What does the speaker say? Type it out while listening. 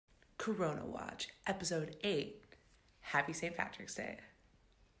Corona Watch, Episode 8. Happy St. Patrick's Day.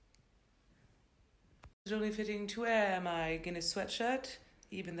 It's only fitting to wear my Guinness sweatshirt,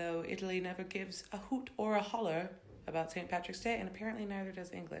 even though Italy never gives a hoot or a holler about St. Patrick's Day, and apparently neither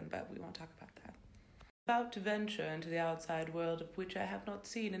does England, but we won't talk about that. About to venture into the outside world, of which I have not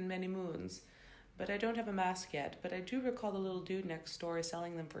seen in many moons. But I don't have a mask yet, but I do recall the little dude next door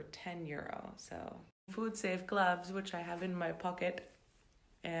selling them for €10, so. Food safe gloves, which I have in my pocket,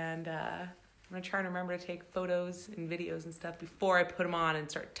 and I'm going to try and remember to take photos and videos and stuff before I put them on and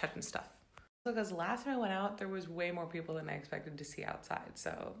start touching stuff. Because last time I went out, there was way more people than I expected to see outside,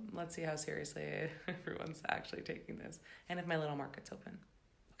 so let's see how seriously everyone's actually taking this, and if my little market's open.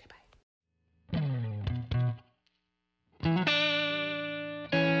 Okay, bye.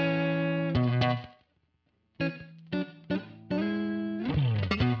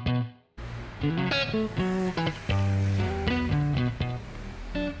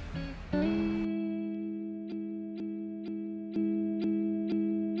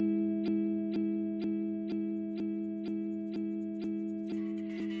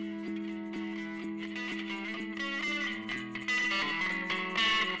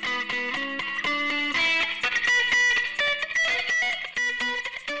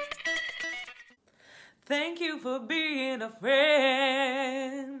 Thank you for being a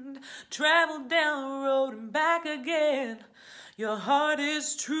friend. Travel down the road and back again. Your heart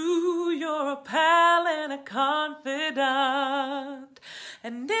is true, you're a pal and a confidant.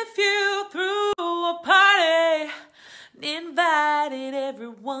 And if you threw a party and invited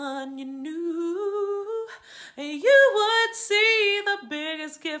everyone you knew, you would see the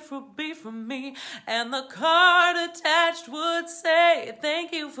biggest gift would be from me, and the card attached would say,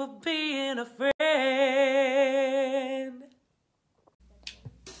 thank you for being a friend.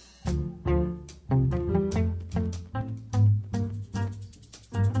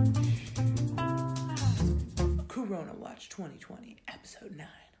 CoronaWatch2020, Episode 9.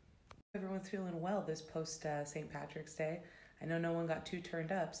 Everyone's feeling well this post St. Patrick's Day. I know no one got too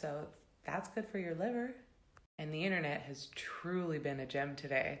turned up, so that's good for your liver. And the internet has truly been a gem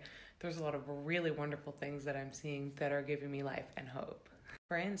today. There's a lot of really wonderful things that I'm seeing that are giving me life and hope.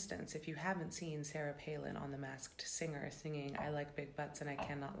 For instance, if you haven't seen Sarah Palin on The Masked Singer singing I Like Big Butts and I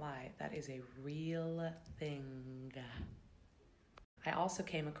Cannot Lie, that is a real thing. I also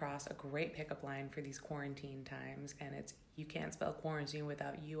came across a great pickup line for these quarantine times, and it's, you can't spell quarantine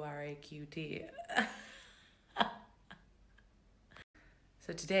without U-R-A-Q-T.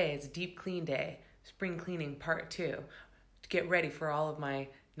 So today is Deep Clean Day, Spring Cleaning Part 2, to get ready for all of my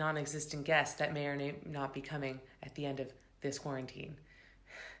non-existent guests that may or may not be coming at the end of this quarantine.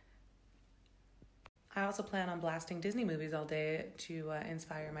 I also plan on blasting Disney movies all day to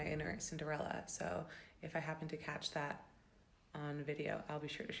inspire my inner Cinderella, so if I happen to catch that on video, I'll be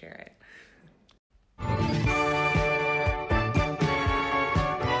sure to share it.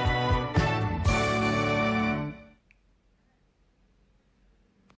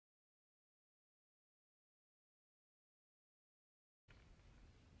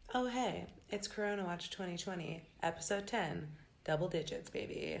 Oh hey, it's CoronaWatch2020, Episode 10, double digits,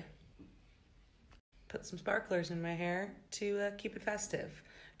 baby. Put some sparklers in my hair to keep it festive.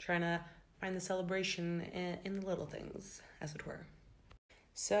 Trying to find the celebration in the little things, as it were.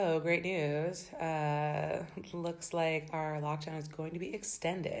 So, great news. Looks like our lockdown is going to be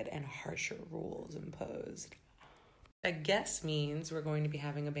extended and harsher rules imposed. I guess means we're going to be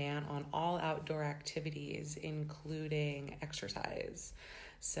having a ban on all outdoor activities, including exercise.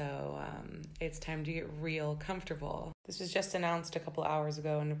 So it's time to get real comfortable. This was just announced a couple hours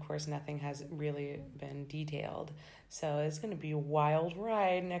ago, and of course nothing has really been detailed. So it's going to be a wild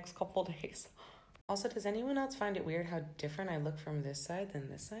ride next couple days. Also, does anyone else find it weird how different I look from this side than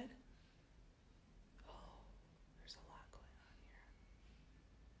this side? Oh, there's a lot going on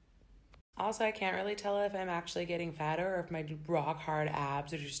here. Also, I can't really tell if I'm actually getting fatter or if my rock hard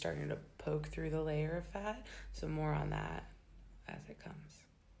abs are just starting to poke through the layer of fat. So more on that as it comes.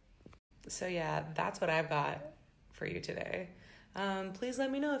 So yeah, that's what I've got for you today. Please let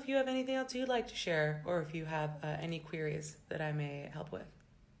me know if you have anything else you'd like to share, or if you have any queries that I may help with.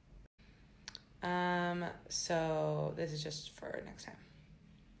 So this is just for next time.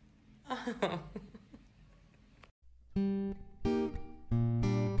 Oh.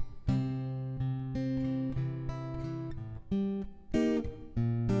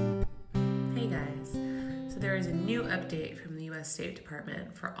 Hey guys, so there is a new update from the U.S. State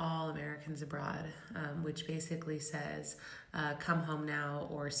Department for all Americans abroad, which basically says, come home now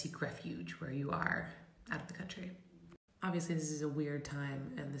or seek refuge where you are out of the country. Obviously, this is a weird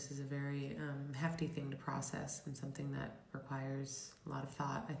time, and this is a very hefty thing to process, and something that requires a lot of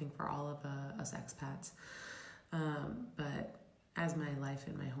thought, I think, for all of us expats. But as my life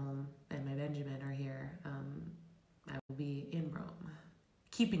and my home and my Benjamin are here, I will be in Rome,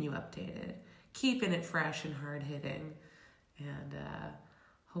 keeping you updated, keeping it fresh and hard-hitting, and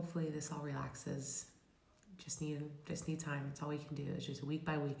hopefully this all relaxes. Just need time. That's all we can do. It's just week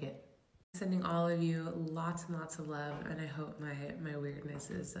by week it. Sending all of you lots and lots of love, and I hope my weirdness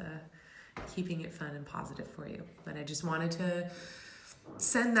is keeping it fun and positive for you. But I just wanted to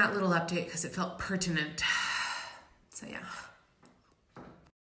send that little update because it felt pertinent. So yeah.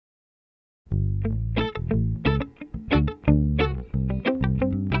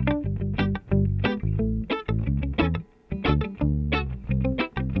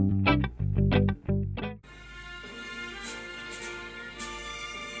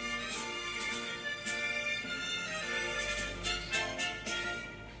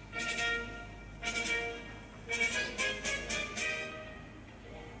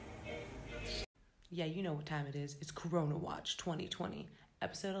 Yeah, you know what time it is. It's CoronaWatch2020,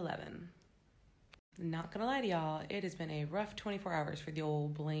 episode 11. Not gonna lie to y'all, it has been a rough 24 hours for the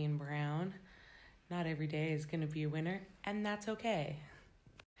old Blaine Brown. Not every day is gonna be a winner, and that's okay.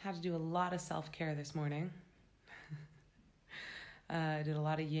 Had to do a lot of self-care this morning. I did a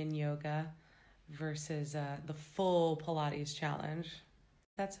lot of yin yoga versus the full Pilates challenge.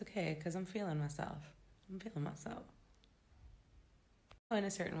 That's okay, because I'm feeling myself. In a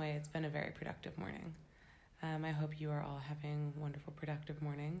certain way, it's been a very productive morning. I hope you are all having wonderful, productive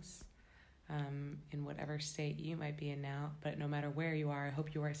mornings in whatever state you might be in now. But no matter where you are, I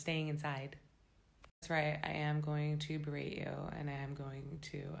hope you are staying inside. That's right, I am going to berate you, and I am going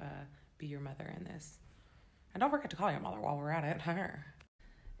to be your mother in this. And don't forget to call your mother while we're at it.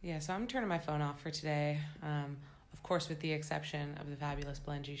 Yeah, so I'm turning my phone off for today. Of course, with the exception of the Fabulous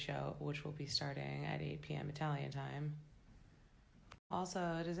Blengy show, which will be starting at 8 p.m. Italian time.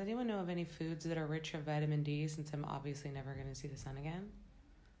 Also, does anyone know of any foods that are rich of vitamin D, since I'm obviously never going to see the sun again?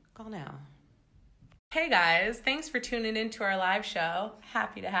 Call now. Hey guys, thanks for tuning into our live show.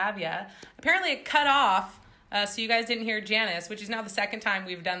 Happy to have you. Apparently it cut off, so you guys didn't hear Janice, which is now the second time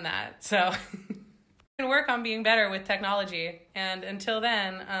we've done that. So we're going to work on being better with technology. And until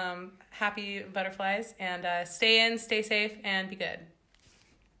then, happy butterflies, and stay in, stay safe, and be good.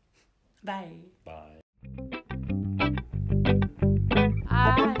 Bye. Bye.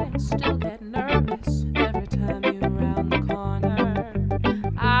 I still get nervous every time you're around the corner.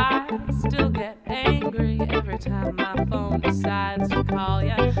 I still get angry every time my phone decides to call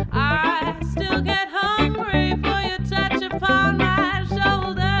you. I still get hungry for your touch upon my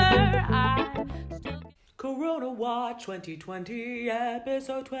shoulder. CoronaWatch2020,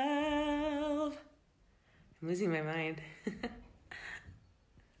 episode 12. I'm losing my mind.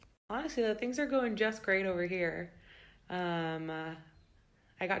 Honestly, though, things are going just great over here.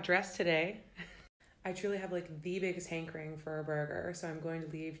 I got dressed today. I truly have like the biggest hankering for a burger, so I'm going to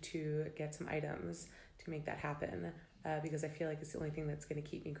leave to get some items to make that happen because I feel like it's the only thing that's going to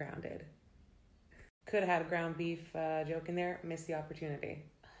keep me grounded. Could have had a ground beef joke in there, missed the opportunity.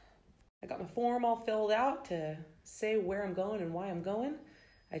 I got my form all filled out to say where I'm going and why I'm going.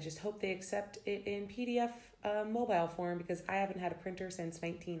 I just hope they accept it in PDF mobile form because I haven't had a printer since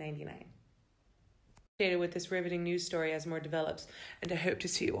 1999. With this riveting news story as more develops, and I hope to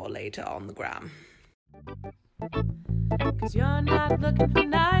see you all later on the gram. 'Cause you're not looking for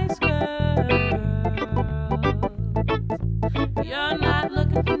nice girls. You're not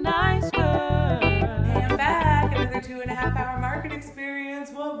looking for nice girls. Hey, I'm back. Another 2.5 hour market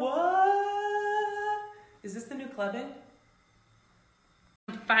experience. What? Is this the new clubbing?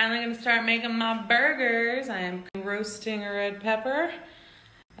 I'm finally going to start making my burgers. I am roasting a red pepper.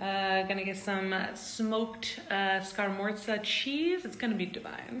 Gonna get some smoked scaramorza cheese. It's gonna be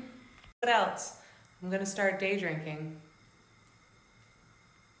divine. What else? I'm gonna start day drinking.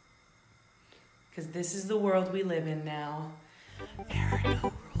 Because this is the world we live in now. There are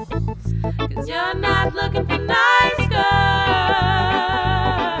no rules. 'Cause you're not looking for nice girls.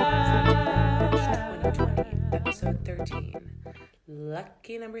 2020, episode 13.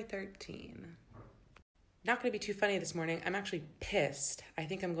 Lucky number 13. Not going to be too funny this morning. I'm actually pissed. I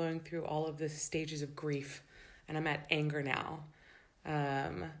think I'm going through all of the stages of grief, and I'm at anger now.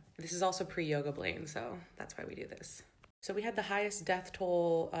 This is also pre-yoga Blaine, so that's why we do this. So we had the highest death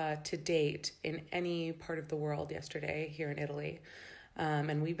toll to date in any part of the world yesterday here in Italy.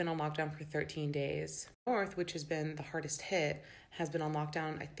 And we've been on lockdown for 13 days. North, which has been the hardest hit, has been on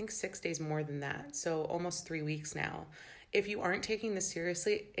lockdown, I think 6 days more than that. So almost 3 weeks now. If you aren't taking this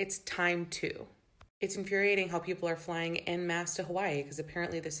seriously, it's time to. It's infuriating how people are flying en masse to Hawaii because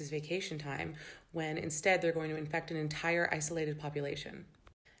apparently this is vacation time, when instead they're going to infect an entire isolated population.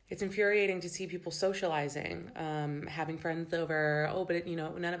 It's infuriating to see people socializing, having friends over. Oh, but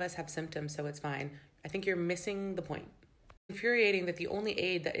none of us have symptoms, so it's fine. I think you're missing the point. It's infuriating that the only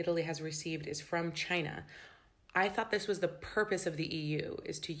aid that Italy has received is from China. I thought this was the purpose of the EU,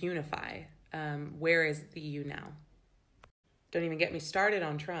 is to unify. Where is the EU now? Don't even get me started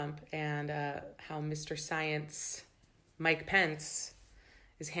on Trump and how Mr. Science Mike Pence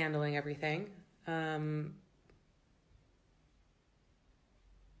is handling everything. I'm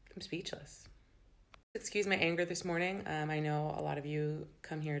speechless. Excuse my anger this morning. I know a lot of you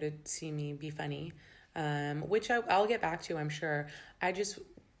come here to see me be funny, which I'll get back to, I'm sure. I just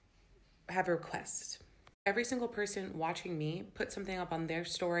have a request. Every single person watching me put something up on their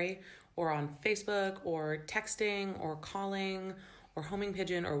story or on Facebook or texting or calling or homing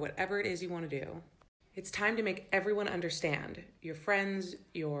pigeon or whatever it is you want to do. It's time to make everyone understand, your friends,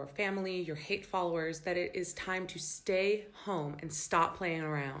 your family, your hate followers, that it is time to stay home and stop playing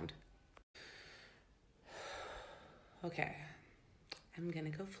around. Okay, I'm gonna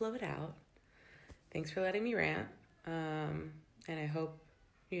go flow it out. Thanks for letting me rant, and I hope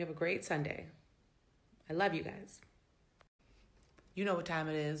you have a great Sunday. I love you guys. You know what time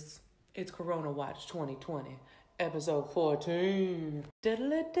it is. It's CoronaWatch2020, episode 14.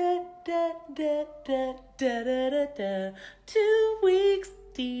 2 weeks,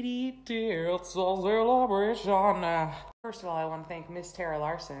 it's a celebration. First of all, I want to thank Miss Tara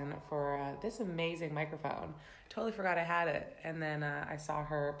Larson for this amazing microphone. Totally forgot I had it, and then I saw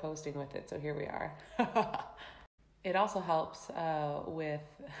her posting with it, so here we are. It also helps with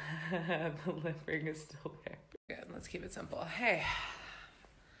the lip ring is still there. Good, let's keep it simple. Hey,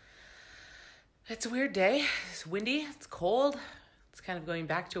 it's a weird day. It's windy, it's cold. It's kind of going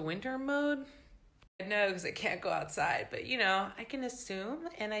back to winter mode. No, because I can't go outside, but I can assume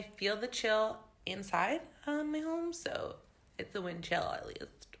and I feel the chill inside my home, so it's a wind chill at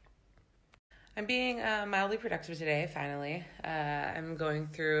least. I'm being mildly productive today, finally. I'm going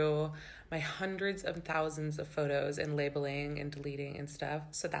through my hundreds of thousands of photos and labeling and deleting and stuff.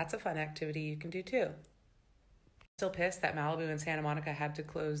 So that's a fun activity you can do too. Still pissed that Malibu and Santa Monica had to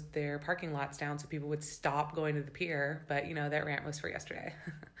close their parking lots down so people would stop going to the pier. But that rant was for yesterday.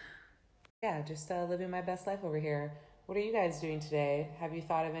 Yeah, just living my best life over here. What are you guys doing today? Have you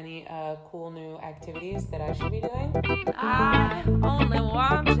thought of any cool new activities that I should be doing? I only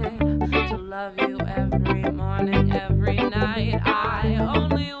wanted to love you every morning, every night. I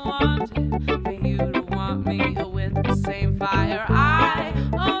only wanted for you to want me with the same fire. I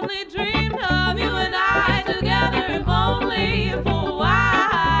only dreamed of you and I together, if only for a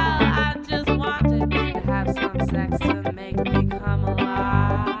while. I just wanted to have some sex to make me come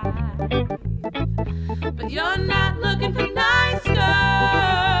alive. But you're not looking for nice girls.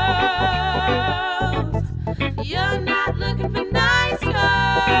 You're not looking for nice girls.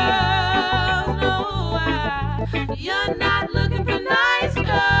 No, you're not looking for nice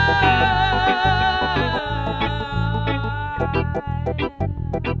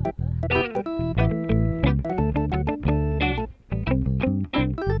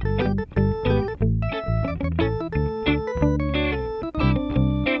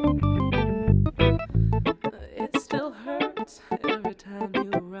It still hurts every time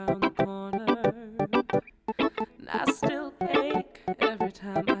you're around the corner. And I still ache every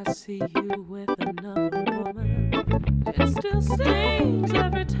time I see you with another woman. It still stings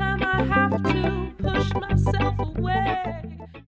every time I have to push myself away.